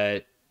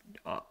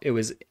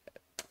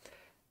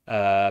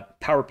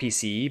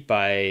PowerPC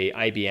by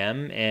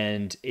IBM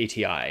and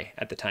ATI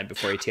at the time,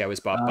 before ATI was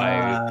bought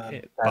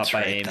by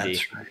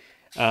AMD.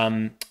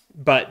 Right.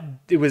 But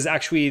it was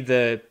actually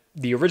the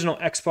original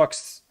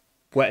Xbox.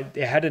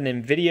 It had an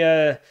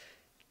NVIDIA.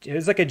 It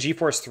was like a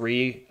GeForce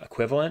 3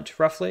 equivalent,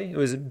 roughly. It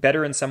was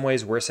better in some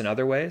ways, worse in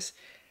other ways.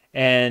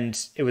 And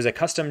it was a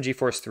custom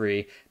GeForce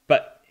 3,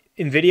 but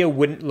NVIDIA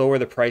wouldn't lower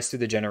the price through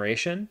the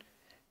generation,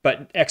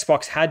 but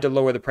Xbox had to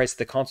lower the price of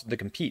the console to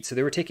compete. So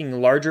they were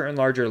taking larger and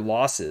larger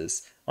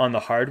losses on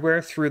the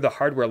hardware through the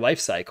hardware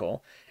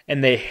lifecycle,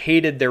 and they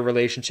hated their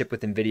relationship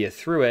with NVIDIA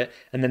through it,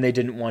 and then they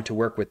didn't want to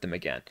work with them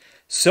again.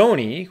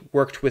 Sony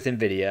worked with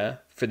NVIDIA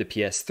for the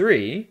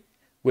PS3,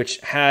 which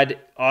had,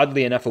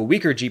 oddly enough, a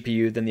weaker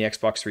GPU than the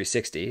Xbox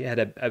 360. It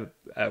had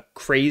a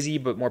crazy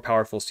but more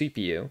powerful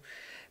CPU,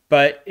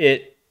 but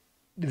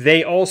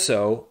they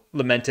also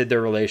lamented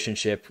their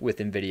relationship with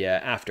NVIDIA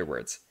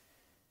afterwards.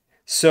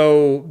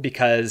 So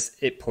because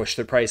it pushed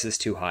their prices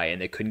too high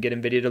and they couldn't get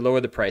NVIDIA to lower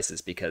the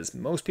prices because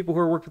most people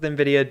who work with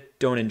NVIDIA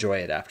don't enjoy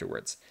it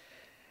afterwards.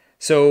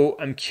 So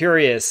I'm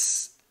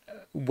curious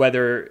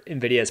whether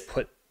NVIDIA has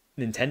put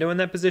Nintendo in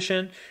that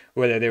position,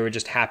 whether they were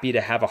just happy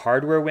to have a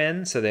hardware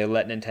win, so they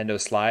let Nintendo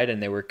slide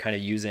and they were kind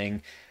of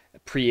using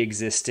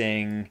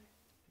pre-existing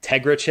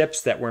Tegra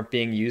chips that weren't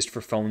being used for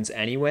phones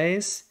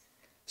anyways.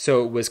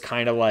 So it was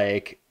kind of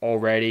like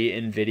already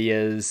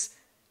NVIDIA's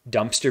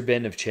dumpster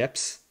bin of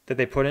chips that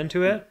they put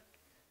into it.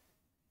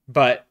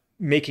 But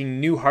making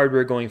new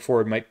hardware going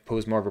forward might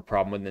pose more of a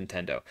problem with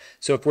Nintendo.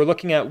 So if we're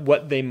looking at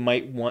what they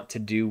might want to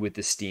do with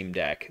the Steam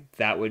Deck,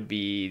 that would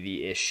be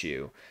the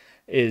issue.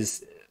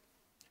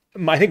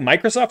 I think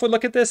Microsoft would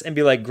look at this and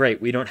be like, great,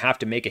 we don't have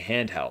to make a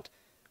handheld.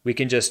 We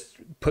can just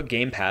put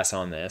Game Pass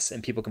on this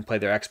and people can play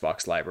their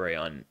Xbox library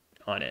on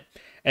it.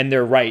 And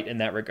they're right in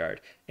that regard.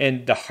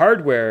 And the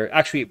hardware,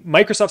 actually,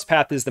 Microsoft's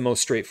path is the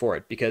most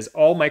straightforward because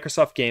all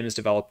Microsoft games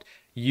developed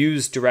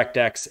use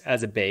DirectX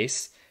as a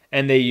base,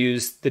 and they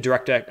use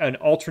an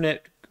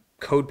alternate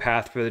code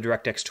path for the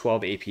DirectX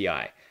 12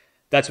 API.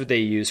 That's what they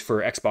use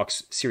for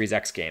Xbox Series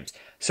X games.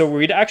 So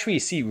we'd actually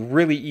see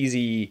really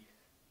easy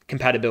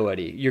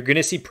compatibility. You're going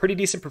to see pretty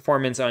decent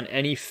performance on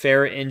any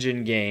fair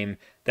engine game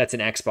that's an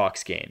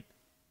Xbox game,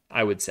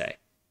 I would say.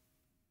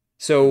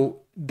 So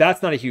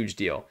that's not a huge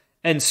deal.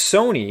 And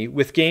Sony,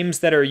 with games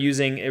that are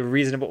using a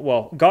reasonable...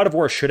 Well, God of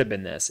War should have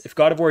been this. If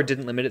God of War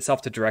didn't limit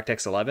itself to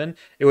DirectX 11,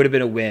 it would have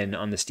been a win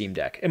on the Steam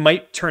Deck. It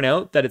might turn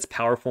out that it's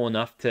powerful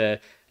enough to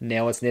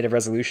nail its native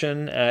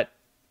resolution at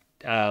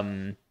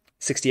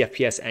 60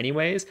 FPS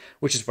anyways,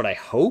 which is what I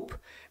hope.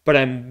 But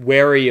I'm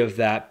wary of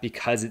that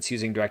because it's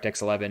using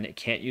DirectX 11. It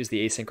can't use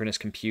the asynchronous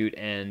compute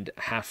and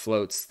half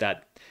floats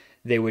that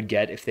they would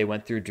get if they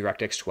went through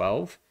DirectX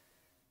 12.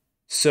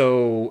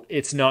 So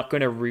it's not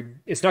going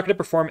to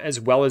perform as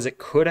well as it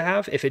could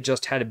have if it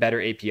just had a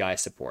better API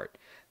support.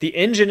 The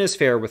engine is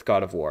fair with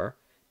God of War,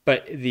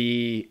 but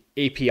the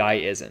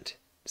API isn't.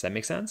 Does that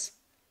make sense?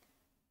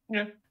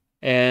 Yeah.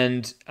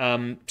 And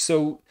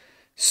so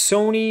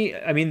Sony,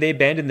 I mean, they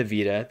abandoned the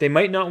Vita. They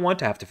might not want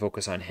to have to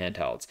focus on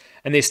handhelds.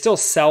 And they still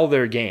sell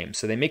their games.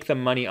 So they make the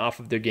money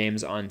off of their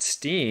games on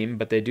Steam,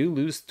 but they do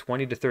lose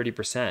 20 to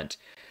 30%.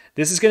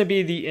 This is going to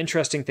be the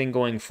interesting thing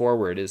going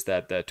forward, is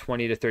that the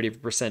 20 to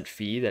 30%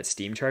 fee that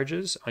Steam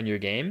charges on your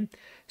game,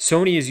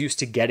 Sony is used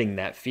to getting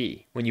that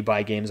fee when you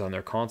buy games on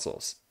their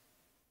consoles.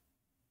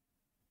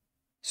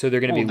 So they're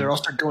going to be... They're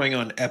also going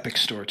on Epic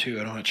Store too.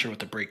 I'm not sure what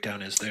the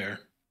breakdown is there.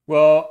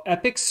 Well,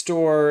 Epic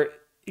Store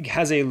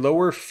has a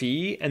lower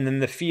fee, and then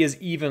the fee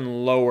is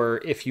even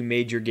lower if you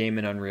made your game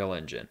in Unreal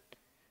Engine.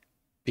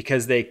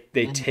 Because they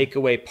take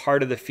away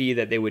part of the fee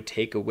that they would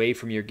take away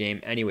from your game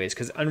anyways.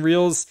 Because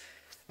Unreal's...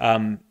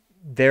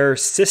 their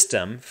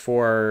system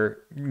for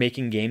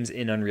making games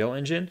in Unreal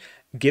Engine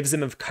gives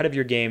them a cut of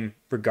your game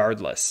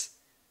regardless.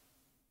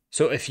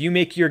 So if you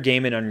make your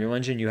game in Unreal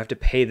Engine, you have to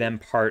pay them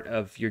part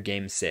of your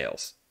game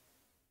sales.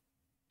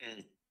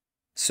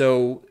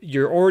 So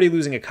you're already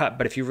losing a cut,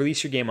 but if you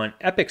release your game on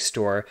Epic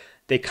Store,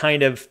 they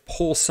kind of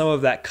pull some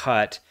of that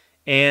cut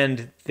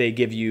and they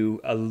give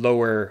you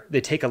they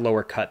take a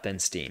lower cut than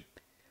Steam.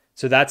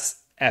 So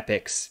that's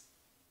Epic's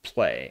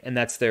play, and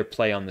that's their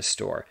play on the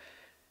store.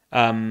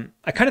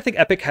 I kind of think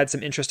Epic had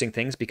some interesting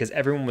things because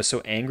everyone was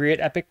so angry at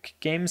Epic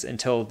Games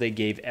until they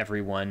gave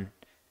everyone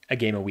a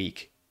game a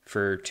week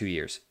for 2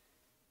 years.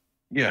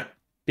 Yeah.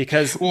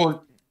 Because...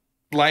 Well,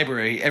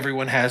 library,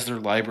 everyone has their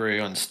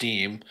library on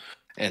Steam,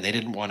 and they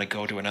didn't want to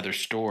go to another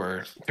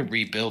store to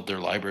rebuild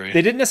their library.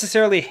 They didn't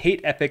necessarily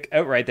hate Epic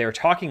outright. They were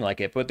talking like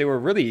it, but what they were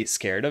really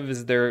scared of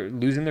is they're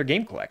losing their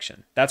game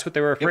collection. That's what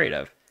they were afraid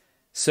of.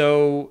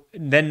 So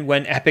then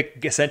when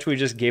Epic essentially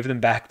just gave them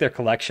back their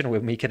collection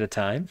 1 week at a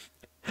time...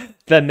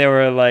 then they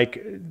were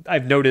like,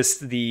 I've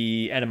noticed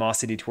the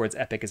animosity towards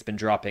Epic has been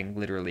dropping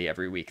literally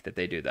every week that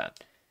they do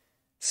that.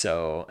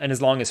 So, and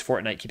as long as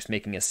Fortnite keeps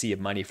making a sea of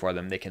money for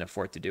them, they can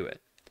afford to do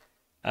it.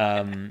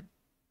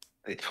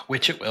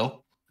 Which it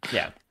will.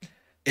 Yeah.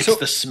 It's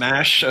the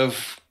Smash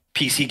of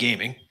PC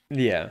gaming.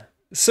 Yeah.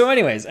 So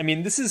anyways, I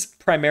mean, this is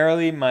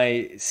primarily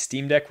my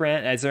Steam Deck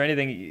rant. Is there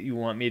anything you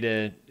want me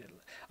to...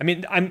 I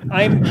mean,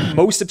 I'm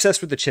most obsessed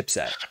with the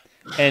chipset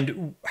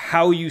and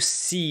how you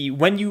see,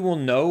 when you will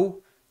know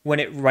when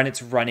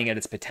it's running at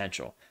its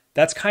potential.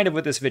 That's kind of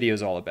what this video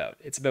is all about.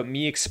 It's about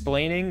me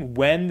explaining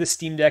when the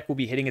Steam Deck will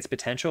be hitting its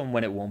potential and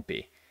when it won't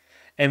be.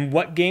 And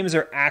what games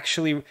are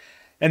actually...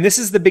 And this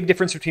is the big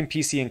difference between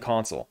PC and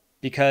console.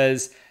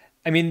 Because,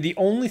 I mean, the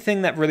only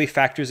thing that really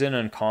factors in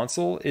on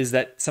console is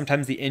that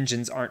sometimes the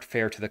engines aren't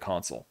fair to the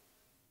console.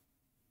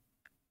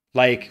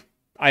 Like,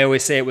 I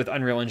always say it with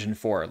Unreal Engine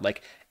 4.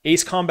 Like,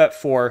 Ace Combat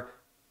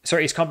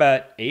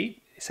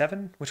 8?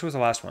 7? Which was the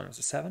last one? Was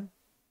it 7?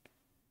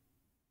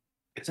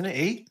 Isn't it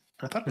 8?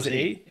 I thought it was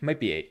 8. It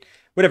might be 8.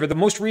 Whatever. The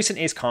most recent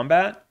Ace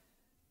Combat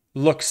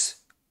looks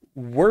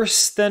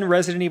worse than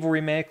Resident Evil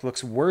Remake,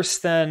 looks worse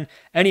than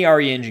any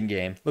RE Engine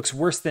game, looks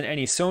worse than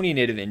any Sony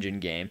native engine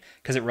game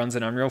because it runs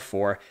on Unreal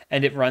 4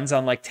 and it runs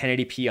on like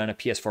 1080p on a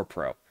PS4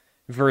 Pro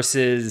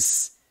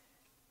versus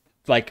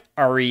like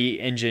RE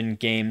Engine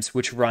games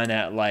which run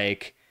at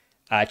like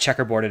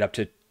checkerboarded up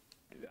to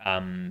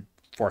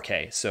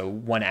 4K. So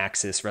one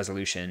axis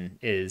resolution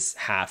is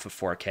half of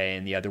 4K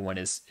and the other one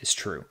is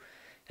true.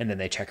 And then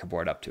they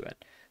checkerboard up to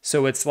it.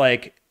 So it's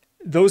like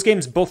those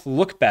games both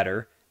look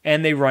better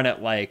and they run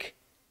at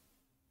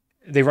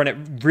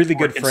really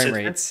good frame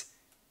rates.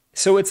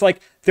 So it's like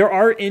there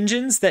are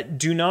engines that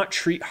do not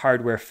treat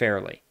hardware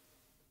fairly.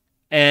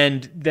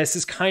 And this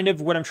is kind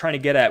of what I'm trying to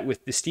get at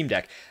with the Steam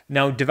Deck.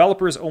 Now,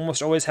 developers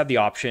almost always have the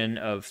option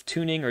of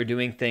tuning or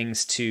doing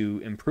things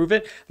to improve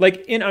it.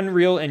 Like in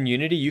Unreal and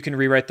Unity, you can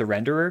rewrite the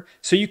renderer,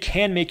 so you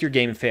can make your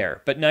game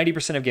fair, but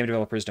 90% of game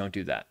developers don't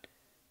do that.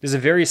 There's a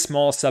very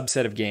small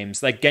subset of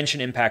games, like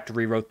Genshin Impact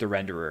rewrote the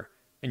renderer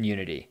in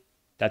Unity.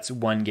 That's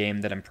one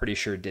game that I'm pretty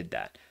sure did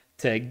that,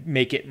 to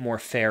make it more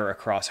fair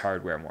across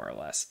hardware, more or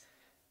less,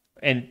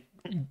 and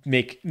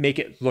make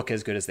it look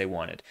as good as they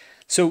wanted.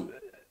 So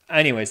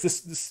anyways,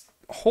 this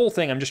whole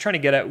thing, I'm just trying to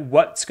get at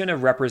what's going to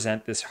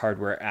represent this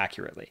hardware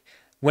accurately.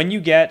 When you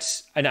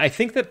get, and I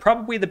think that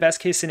probably the best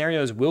case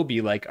scenarios will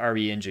be like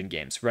RE Engine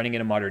games running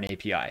in a modern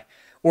API,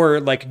 or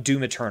like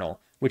Doom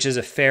Eternal which is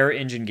a fair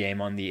engine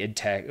game on the id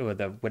Tech or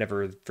the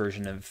whatever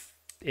version of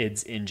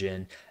id's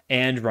engine,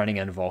 and running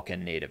on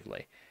Vulkan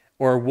natively.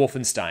 Or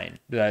Wolfenstein,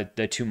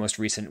 the two most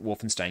recent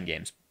Wolfenstein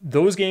games.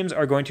 Those games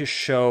are going to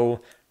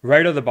show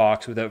right out of the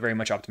box without very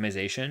much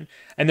optimization,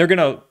 and you're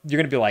gonna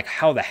be like,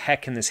 how the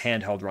heck can this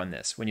handheld run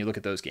this when you look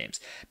at those games?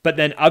 But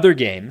then other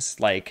games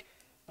like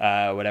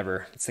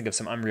whatever, let's think of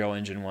some Unreal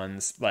Engine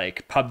ones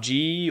like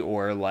PUBG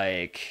or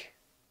like,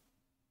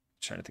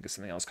 I'm trying to think of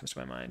something else comes to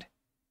my mind.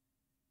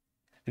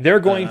 They're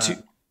going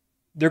to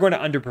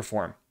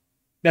underperform.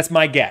 That's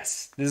my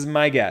guess. This is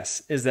my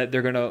guess, is that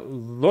they're going to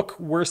look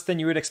worse than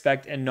you would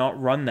expect and not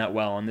run that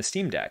well on the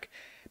Steam Deck.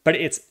 But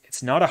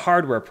it's not a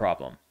hardware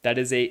problem. That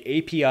is a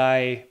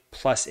API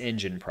plus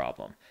engine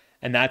problem.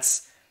 And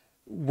that's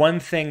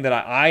one thing that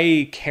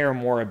I care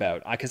more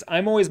about, because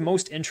I'm always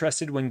most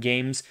interested when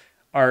games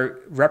are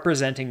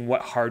representing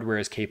what hardware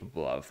is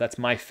capable of. That's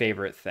my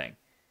favorite thing.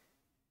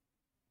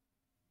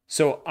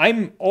 So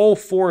I'm all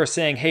for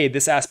saying, hey,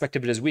 this aspect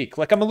of it is weak.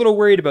 Like, I'm a little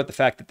worried about the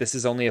fact that this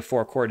is only a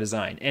 4-core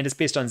design, and it's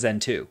based on Zen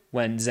 2,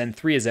 when Zen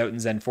 3 is out and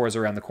Zen 4 is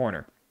around the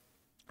corner,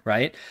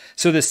 right?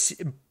 So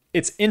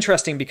it's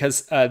interesting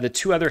because the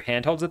two other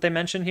handhelds that they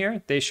mentioned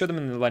here, they show them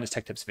in the Linus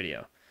Tech Tips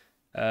video.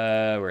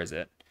 Where is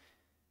it?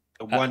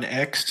 The One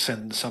X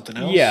and something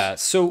else? Yeah,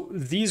 so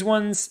these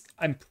ones,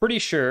 I'm pretty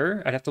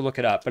sure, I'd have to look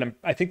it up, but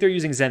I think they're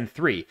using Zen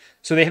 3.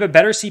 So they have a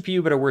better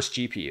CPU but a worse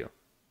GPU,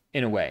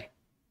 in a way.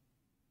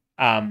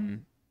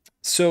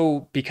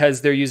 So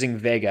because they're using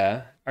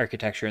Vega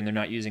architecture and they're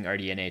not using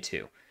RDNA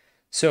 2.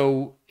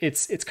 So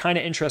it's kind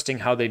of interesting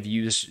how they've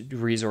used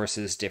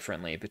resources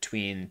differently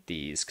between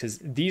these, because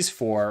these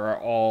four are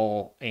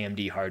all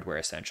AMD hardware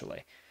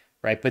essentially,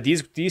 right? But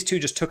these two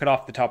just took it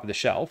off the top of the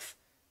shelf,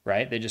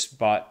 right? They just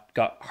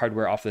got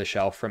hardware off the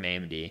shelf from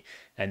AMD,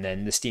 and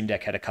then the Steam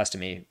Deck had a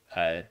custom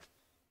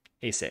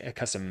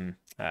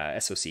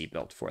SoC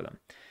built for them.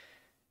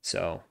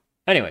 So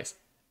anyways,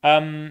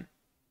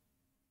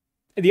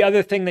 the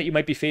other thing that you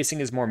might be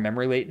facing is more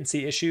memory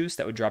latency issues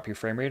that would drop your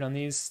frame rate on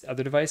these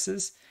other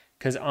devices.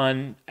 Because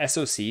on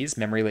SoCs,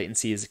 memory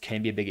latency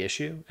can be a big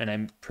issue. And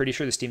I'm pretty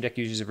sure the Steam Deck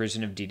uses a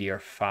version of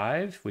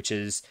DDR5, which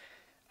is,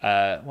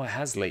 it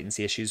has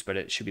latency issues, but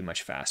it should be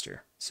much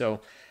faster. So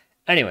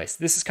anyways,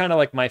 this is kind of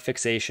like my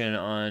fixation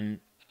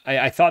on,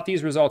 I thought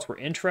these results were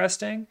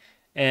interesting.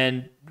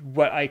 And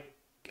what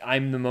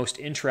I'm the most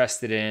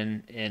interested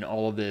in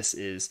all of this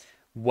is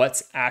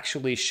what's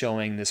actually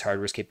showing this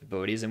hardware's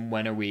capabilities, and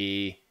when are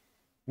we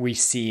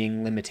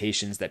seeing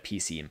limitations that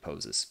PC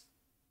imposes.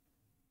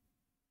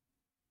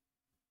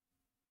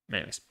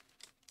 Anyways,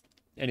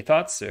 any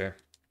thoughts or?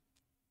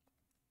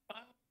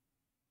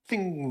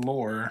 Nothing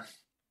more.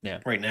 Yeah.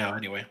 Right now,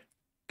 anyway.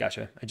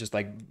 Gotcha. I just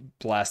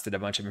blasted a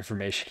bunch of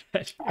information.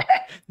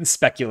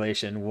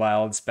 Speculation,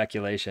 wild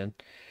speculation.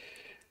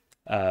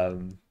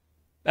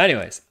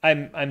 Anyways,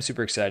 I'm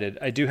super excited.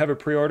 I do have a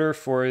pre-order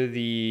for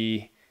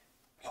the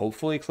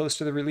hopefully close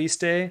to the release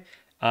day.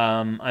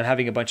 I'm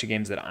having a bunch of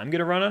games that I'm going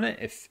to run on it.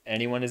 If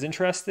anyone is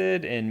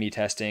interested in me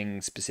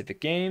testing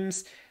specific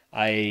games,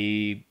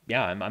 I'm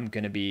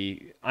going to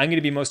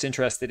be most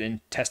interested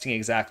in testing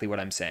exactly what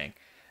I'm saying.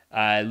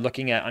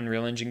 Looking at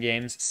Unreal Engine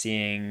games,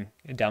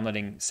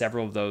 downloading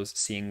several of those,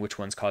 seeing which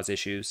ones cause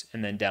issues,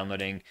 and then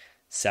downloading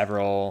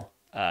several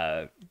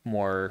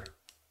more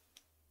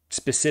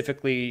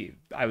specifically,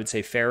 I would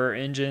say, fairer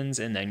engines,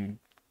 and then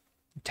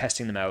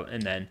testing them out.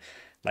 And then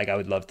I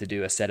would love to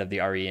do a set of the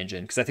RE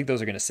engine, because I think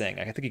those are going to sing.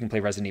 I think you can play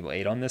Resident Evil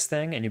 8 on this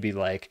thing, and you'd be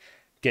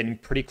getting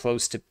pretty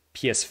close to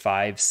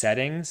PS5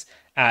 settings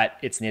at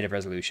its native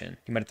resolution.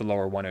 You might have to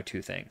lower one or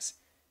two things,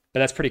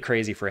 but that's pretty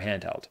crazy for a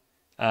handheld.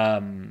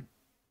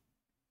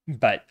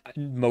 But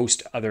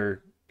most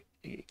other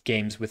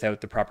games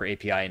without the proper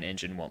API and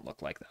engine won't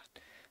look like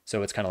that.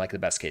 So it's kind of like the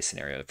best case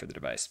scenario for the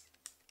device.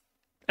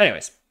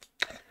 Anyways,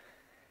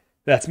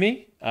 that's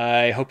me.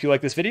 I hope you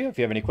like this video. If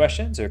you have any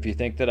questions, or if you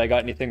think that I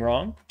got anything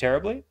wrong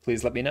terribly,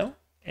 please let me know,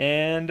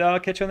 and I'll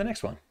catch you on the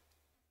next one.